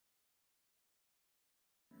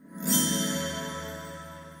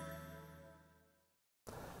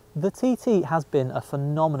The TT has been a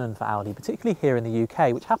phenomenon for Audi, particularly here in the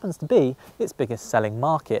UK, which happens to be its biggest selling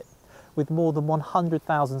market. With more than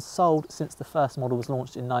 100,000 sold since the first model was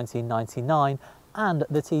launched in 1999, and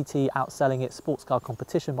the TT outselling its sports car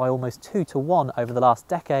competition by almost 2 to 1 over the last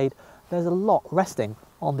decade, there's a lot resting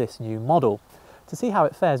on this new model. To see how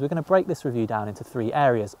it fares, we're going to break this review down into 3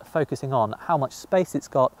 areas, focusing on how much space it's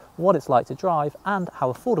got, what it's like to drive, and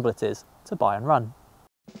how affordable it is to buy and run.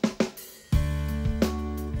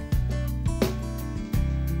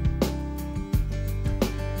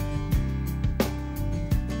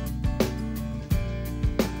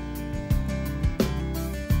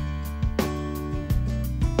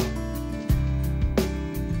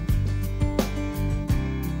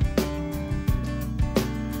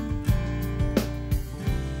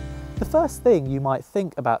 The first thing you might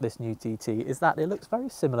think about this new TT is that it looks very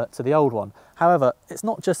similar to the old one. However, it's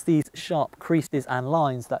not just these sharp creases and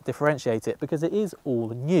lines that differentiate it, because it is all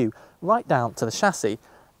new, right down to the chassis.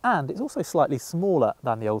 And it's also slightly smaller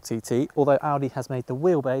than the old TT, although Audi has made the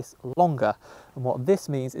wheelbase longer. And what this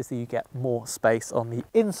means is that you get more space on the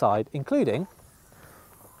inside, including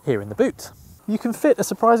here in the boot. You can fit a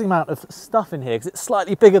surprising amount of stuff in here because it's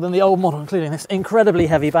slightly bigger than the old model, including this incredibly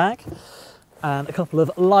heavy bag and a couple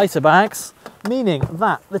of lighter bags, meaning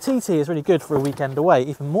that the TT is really good for a weekend away,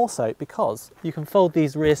 even more so because you can fold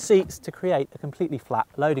these rear seats to create a completely flat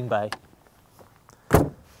loading bay.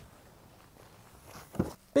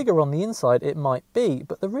 Bigger on the inside it might be,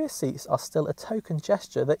 but the rear seats are still a token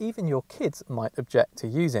gesture that even your kids might object to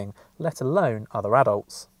using, let alone other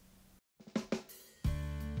adults.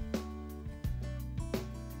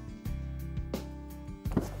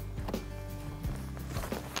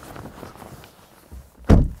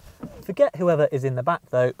 Forget whoever is in the back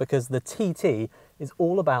though, because the TT is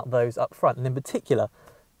all about those up front, and in particular,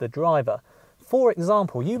 the driver. For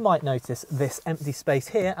example, you might notice this empty space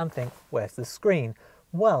here and think, where's the screen?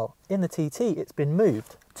 Well, in the TT, it's been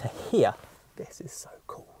moved to here. This is so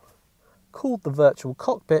cool. Called the virtual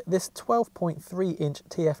cockpit, this 12.3-inch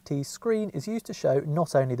TFT screen is used to show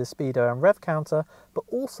not only the speedo and rev counter, but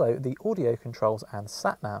also the audio controls and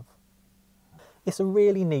sat-nav. It's a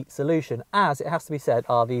really neat solution, as it has to be said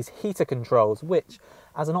are these heater controls, which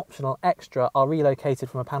as an optional extra are relocated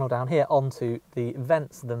from a panel down here onto the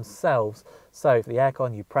vents themselves. So for the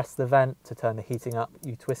aircon, you press the vent; to turn the heating up,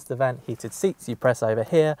 you twist the vent. Heated seats, you press over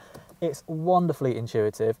here. It's wonderfully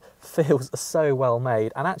intuitive, feels so well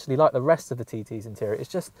made, and actually, like the rest of the TT's interior, it's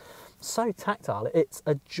just so tactile. It's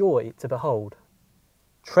a joy to behold.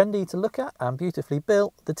 Trendy to look at and beautifully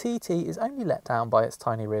built, the TT is only let down by its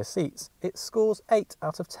tiny rear seats. It scores 8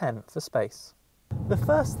 out of 10 for space. The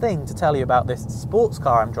first thing to tell you about this sports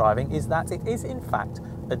car I'm driving is that it is in fact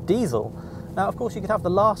a diesel. Now of course you could have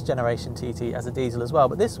the last generation TT as a diesel as well,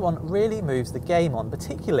 but this one really moves the game on,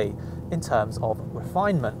 particularly in terms of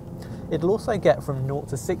refinement. It'll also get from 0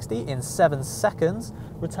 to 60 in 7 seconds,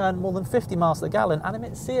 return more than 50 miles per gallon, and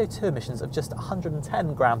emit CO2 emissions of just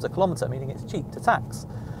 110 grams a kilometre, meaning it's cheap to tax.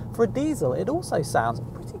 For a diesel, it also sounds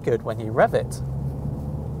pretty good when you rev it.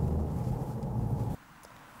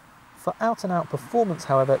 For out-and-out performance,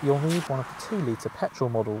 however, you'll need one of the 2-litre petrol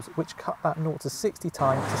models, which cut that 0 to 60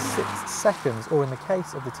 time to 6 seconds, or in the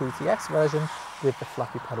case of the TTS version, with the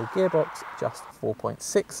flappy pedal gearbox, just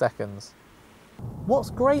 4.6 seconds. What's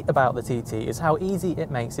great about the TT is how easy it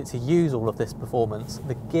makes it to use all of this performance.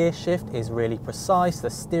 The gear shift is really precise, the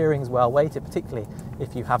steering's well weighted, particularly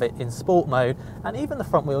if you have it in sport mode, and even the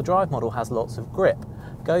front wheel drive model has lots of grip.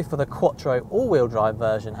 Go for the Quattro all-wheel drive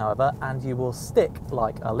version, however, and you will stick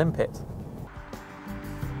like a limpet.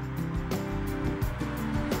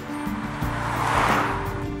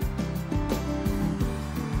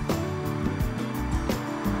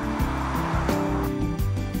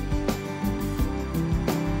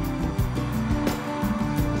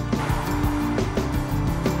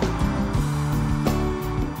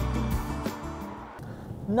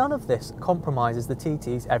 None of this compromises the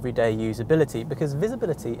TT's everyday usability, because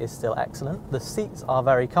visibility is still excellent, the seats are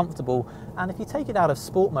very comfortable, and if you take it out of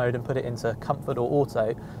sport mode and put it into comfort or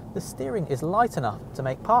auto, the steering is light enough to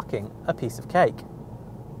make parking a piece of cake.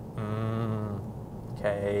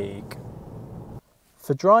 Cake.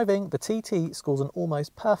 For driving, the TT scores an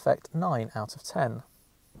almost perfect 9 out of 10.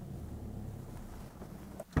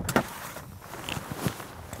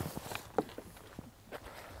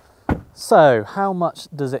 So, how much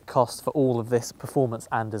does it cost for all of this performance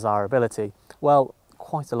and desirability? Well,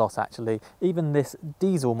 quite a lot actually. Even this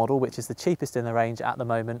diesel model, which is the cheapest in the range at the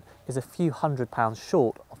moment, is a few £100s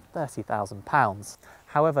short of £30,000.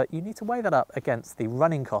 However, you need to weigh that up against the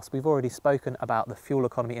running costs. We've already spoken about the fuel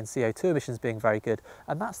economy and CO2 emissions being very good,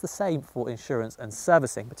 and that's the same for insurance and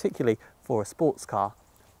servicing, particularly for a sports car.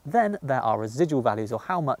 Then there are residual values, or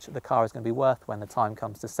how much the car is going to be worth when the time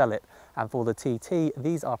comes to sell it. And for the TT,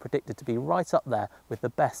 these are predicted to be right up there with the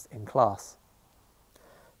best in class.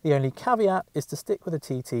 The only caveat is to stick with a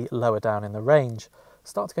TT lower down in the range.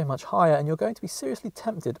 Start to go much higher and you're going to be seriously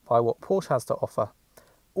tempted by what Porsche has to offer.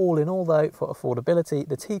 All in all though, for affordability,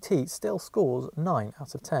 the TT still scores 9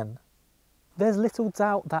 out of 10. There's little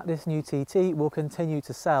doubt that this new TT will continue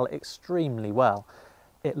to sell extremely well.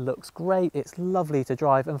 It looks great, it's lovely to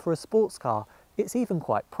drive, and for a sports car, it's even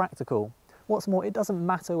quite practical. What's more, it doesn't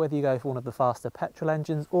matter whether you go for one of the faster petrol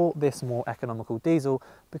engines or this more economical diesel,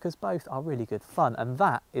 because both are really good fun, and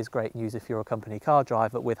that is great news if you're a company car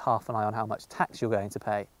driver with half an eye on how much tax you're going to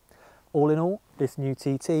pay. All in all, this new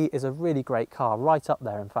TT is a really great car, right up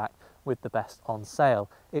there in fact, with the best on sale.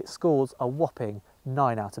 It scores a whopping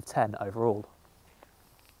 9 out of 10 overall.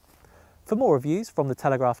 For more reviews from the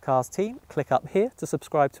Telegraph Cars team, click up here to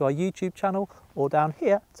subscribe to our YouTube channel or down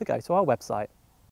here to go to our website.